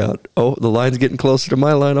figure out. Oh, the line's getting closer to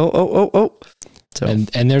my line. Oh. So.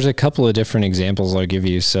 And there's a couple of different examples I'll give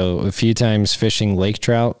you. So a few times fishing lake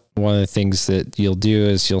trout, one of the things that you'll do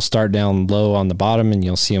is you'll start down low on the bottom and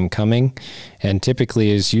you'll see them coming. And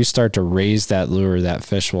typically as you start to raise that lure, that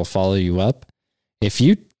fish will follow you up. If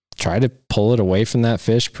you try to pull it away from that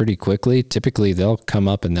fish pretty quickly. Typically they'll come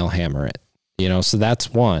up and they'll hammer it, so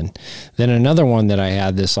that's one. Then another one that I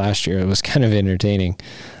had this last year, it was kind of entertaining.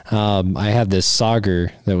 I had this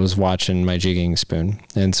sauger that was watching my jigging spoon.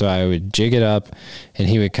 And so I would jig it up and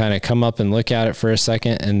he would kind of come up and look at it for a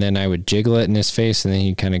second. And then I would jiggle it in his face and then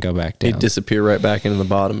he'd kind of go back down. He'd disappear right back into the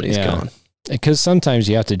bottom and he's gone. Because sometimes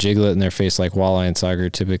you have to jiggle it in their face, like walleye and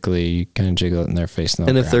sauger. Typically, you kind of jiggle it in their face.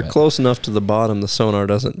 And if they're close enough to the bottom, the sonar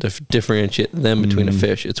doesn't differentiate them between a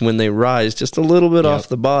fish. It's when they rise just a little bit off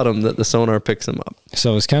the bottom that the sonar picks them up.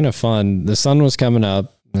 So it was kind of fun. The sun was coming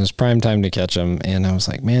up. It was prime time to catch them. And I was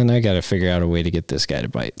like, man, I got to figure out a way to get this guy to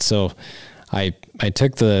bite. So I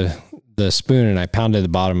took the spoon and I pounded the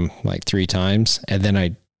bottom like 3 times. And then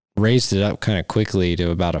I raised it up kind of quickly to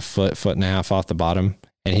about a foot and a half off the bottom.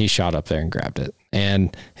 And he shot up there and grabbed it.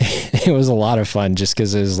 And it was a lot of fun just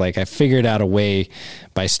because it was like I figured out a way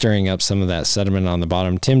by stirring up some of that sediment on the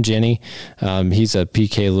bottom. Tim Jenny, he's a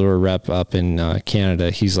PK lure rep up in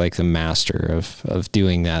Canada. He's like the master of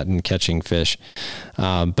doing that and catching fish.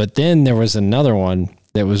 But then there was another one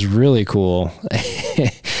that was really cool.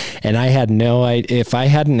 And I had no idea. If I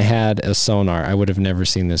hadn't had a sonar, I would have never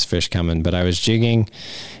seen this fish coming. But I was jigging.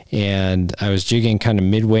 And I was jigging kind of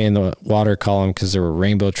midway in the water column because there were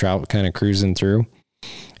rainbow trout kind of cruising through.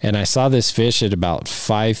 And I saw this fish at about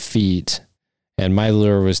 5 feet and my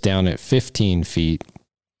lure was down at 15 feet.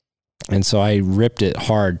 And so I ripped it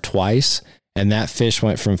hard twice and that fish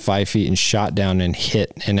went from 5 feet and shot down and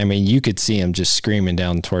hit. And I mean, you could see him just screaming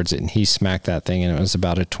down towards it and he smacked that thing and it was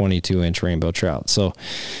about a 22-inch rainbow trout. So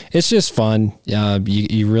it's just fun.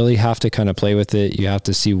 You really have to kind of play with it. You have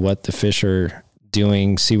to see what the fish are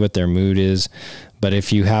doing, see what their mood is. But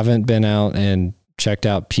if you haven't been out and checked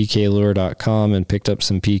out pklure.com and picked up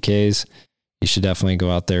some PKs, you should definitely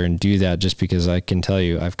go out there and do that, just because I can tell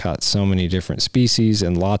you I've caught so many different species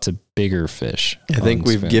and lots of bigger fish. I think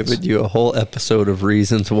we've given you a whole episode of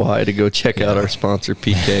reasons why to go check out our sponsor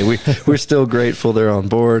PK. We're still grateful they're on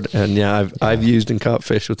board, and I've used and caught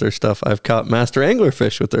fish with their stuff. I've caught master angler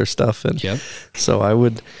fish with their stuff, and so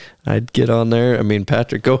I'd get on there. I mean,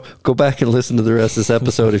 Patrick, go back and listen to the rest of this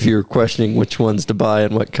episode if you're questioning which ones to buy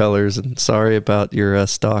and what colors. And sorry about your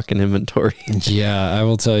stock and inventory. Yeah, I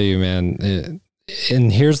will tell you, man.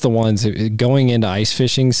 And here's the ones going into ice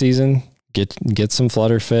fishing season. Get some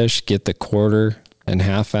flutter fish. Get the 1/4 and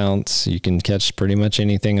 1/2 ounce. You can catch pretty much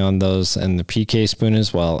anything on those, and the PK spoon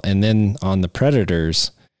as well. And then on the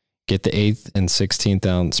predators, get the 1/8 and 16th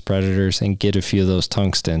ounce predators, and get a few of those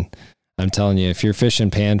tungsten. I'm telling you, if you're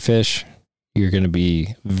fishing panfish, you're going to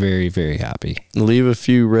be very, very happy. Leave a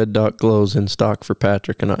few red dot glows in stock for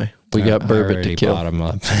Patrick and I. We got burbot to kill. Bought them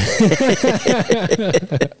up.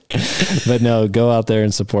 But no, go out there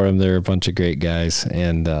and support them. They're a bunch of great guys.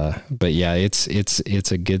 And, but yeah, it's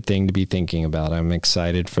a good thing to be thinking about. I'm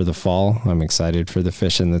excited for the fall. I'm excited for the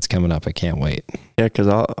fishing that's coming up. I can't wait. Yeah, because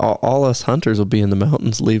all us hunters will be in the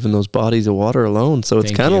mountains leaving those bodies of water alone. So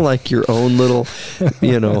it's kind of like your own little,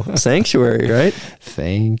 sanctuary, right?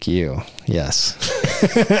 Thank you. Yes.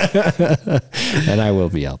 And I will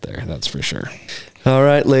be out there. That's for sure. All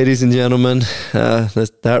right, ladies and gentlemen,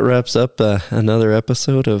 that wraps up another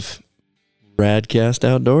episode of Radcast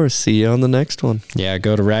Outdoors. See you on the next one. Yeah,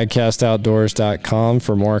 go to radcastoutdoors.com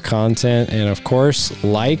for more content. And of course,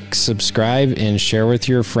 like, subscribe, and share with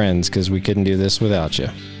your friends, because we couldn't do this without you.